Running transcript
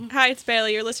Hi, it's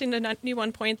Bailey. You're listening to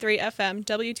 91.3 FM,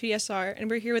 WTSR, and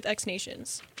we're here with X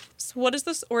Nations. So what is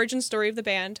this origin story of the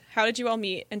band? How did you all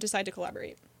meet and decide to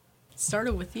collaborate?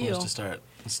 Started with you. Let's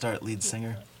start lead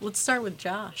singer. Let's start with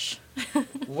Josh.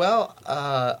 Well,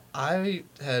 I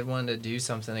had wanted to do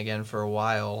something again for a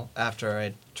while after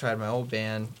I tried my old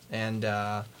band, and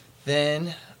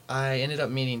then I ended up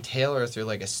meeting Taylor through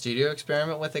like a studio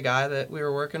experiment with a guy that we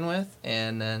were working with,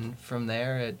 and then from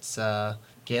there it's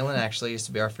Galen actually used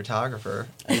to be our photographer.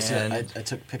 I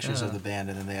took pictures of the band,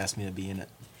 and then they asked me to be in it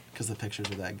because the pictures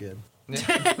were that good.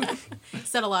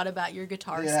 Said a lot about your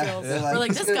guitar skills. Yeah, We're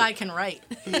like, this guy can write.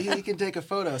 he can take a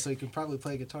photo, so he can probably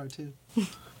play guitar too.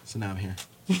 So now I'm here.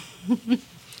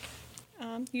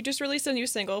 You just released a new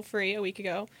single, Free, a week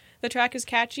ago. The track is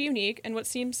catchy, unique, and what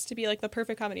seems to be like the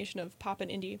perfect combination of pop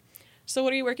and indie. So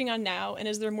what are you working on now, and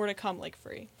is there more to come like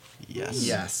Free? Yes.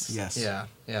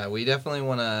 Yeah. We definitely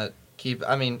want to keep.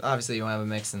 I mean, obviously you want to have a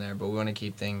mix in there, but we want to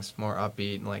keep things more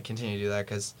upbeat and like continue to do that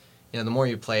because the more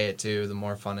you play it too, the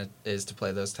more fun it is to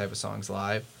play those type of songs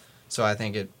live. So I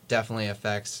think it definitely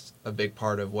affects a big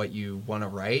part of what you want to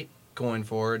write going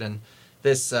forward. And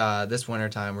this winter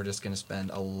time, we're just going to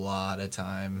spend a lot of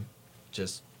time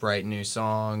just writing new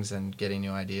songs and getting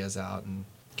new ideas out and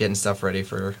getting stuff ready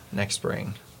for next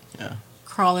spring. Yeah.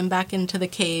 Crawling back into the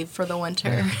cave for the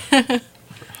winter.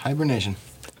 Hibernation.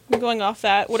 Going off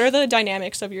that, what are the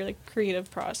dynamics of your creative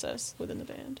process within the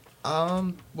band?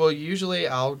 Well, usually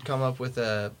I'll come up with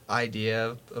a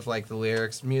idea of like the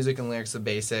lyrics, music and lyrics, the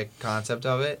basic concept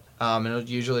of it. And it'll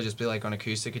usually just be like on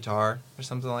acoustic guitar or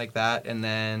something like that. And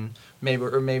then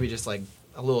maybe just like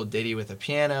a little ditty with a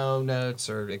piano notes,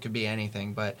 or it could be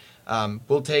anything. But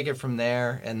we'll take it from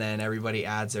there, and then everybody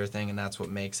adds their thing, and that's what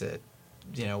makes it,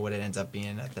 what it ends up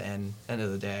being at the end of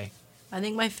the day. I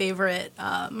think my favorite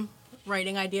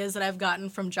writing ideas that I've gotten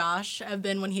from Josh have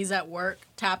been when he's at work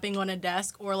tapping on a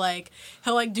desk, or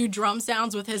he'll do drum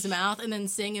sounds with his mouth and then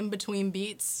sing in between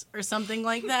beats or something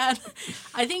like that.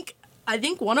 I think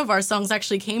one of our songs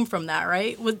actually came from that,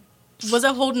 right? Was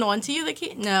it Holding On to You that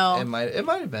came? No. It might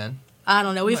have been. I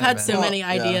don't know. We've had so many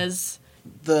ideas.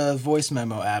 The voice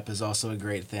memo app is also a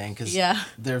great thing because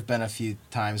there have been a few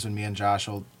times when me and Josh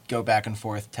will go back and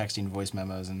forth texting voice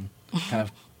memos and kind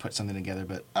of put something together.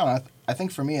 But I don't know. I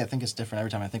think for me, I think it's different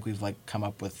every time. I think we've come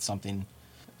up with something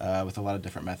with a lot of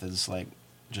different methods, like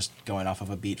just going off of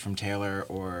a beat from Taylor,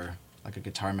 or like a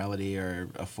guitar melody, or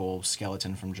a full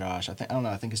skeleton from Josh. I don't know.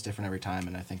 I think it's different every time,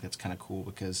 and I think that's kind of cool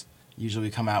because usually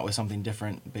we come out with something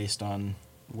different based on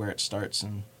where it starts,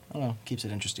 and I don't know, keeps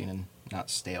it interesting and not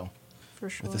stale. For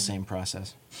sure. With the same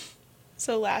process.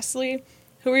 So lastly,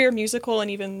 who are your musical and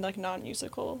even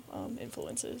non-musical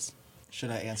influences? Should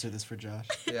I answer this for Josh?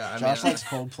 Yeah, Josh likes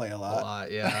Coldplay a lot. A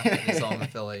lot, yeah. I saw him in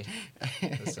Philly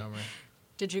this summer.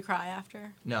 Did you cry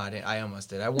after? No, I didn't. I almost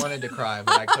did. I wanted to cry,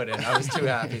 but I couldn't. I was too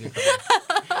happy to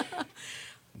cry.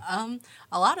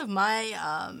 A lot of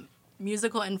my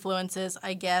musical influences,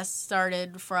 I guess,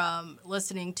 started from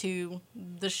listening to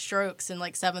The Strokes in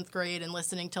 7th grade and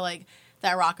listening to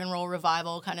that rock and roll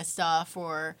revival kind of stuff,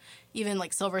 or even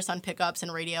Silver Sun Pickups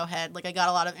and Radiohead. I got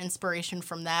a lot of inspiration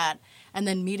from that. And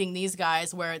then meeting these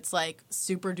guys where it's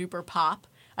super duper pop.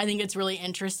 I think it's really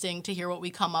interesting to hear what we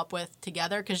come up with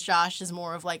together, because Josh is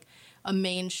more of a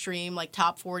mainstream,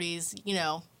 top 40s,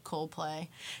 Coldplay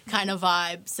kind of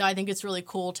vibe. So I think it's really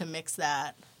cool to mix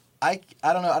that. I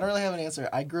don't know. I don't really have an answer.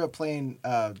 I grew up playing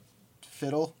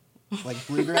fiddle,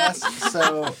 bluegrass,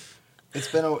 so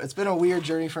it's been a weird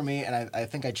journey for me, and I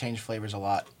think I change flavors a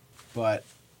lot. But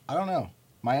I don't know.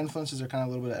 My influences are kind of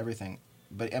a little bit of everything.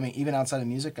 But I mean, even outside of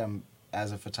music,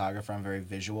 as a photographer, I'm very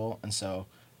visual, and so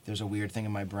there's a weird thing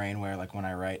in my brain where when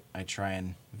I write, I try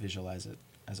and visualize it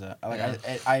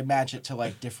I match it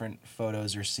to different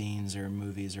photos or scenes or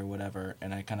movies or whatever,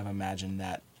 and I kind of imagine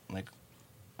that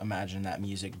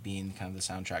music being kind of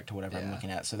the soundtrack to whatever I'm looking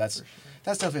at. So that's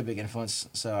definitely a big influence.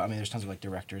 So I mean, there's tons of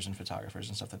directors and photographers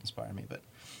and stuff that inspire me, but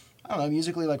I don't know,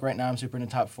 musically, right now I'm super into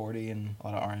top 40 and a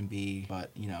lot of R&B,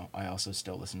 but I also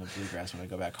still listen to bluegrass when I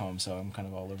go back home, so I'm kind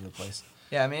of all over the place.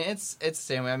 Yeah, I mean, it's the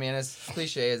same way. I mean, as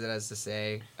cliche as it is to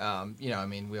say, I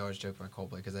mean, we always joke about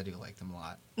Coldplay because I do like them a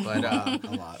lot. But a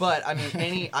lot. But I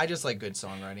mean, I just like good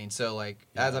songwriting. So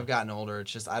as I've gotten older,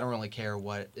 it's just I don't really care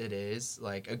what it is.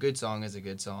 A good song is a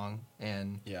good song,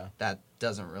 and that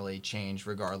doesn't really change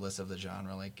regardless of the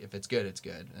genre. If it's good, it's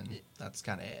good, and that's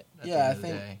kind of it. At the end of the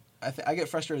day. I get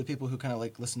frustrated with people who kind of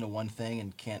listen to one thing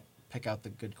and can't pick out the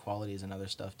good qualities and other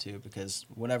stuff too, because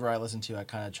whenever I listen to, I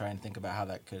kind of try and think about how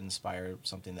that could inspire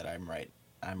something that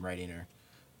I'm writing or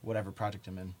whatever project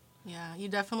I'm in. Yeah, you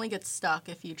definitely get stuck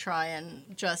if you try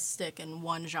and just stick in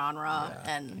one genre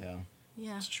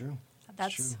Yeah. It's true.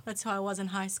 That's how I was in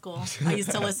high school. I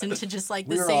used to listen to just like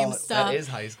the same stuff. That is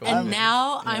high school. And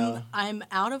now I'm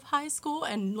out of high school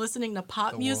and listening to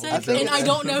pop music, and I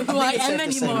don't know who I am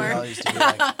anymore. We all used to be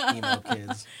like emo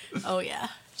kids. Oh yeah.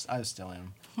 I still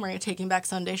am. I'm wearing a Taking Back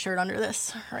Sunday shirt under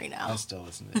this right now. I still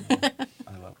listen to it.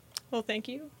 I love it. Well, thank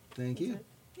you. Thank you.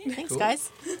 Thanks,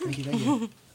 guys. Thank you.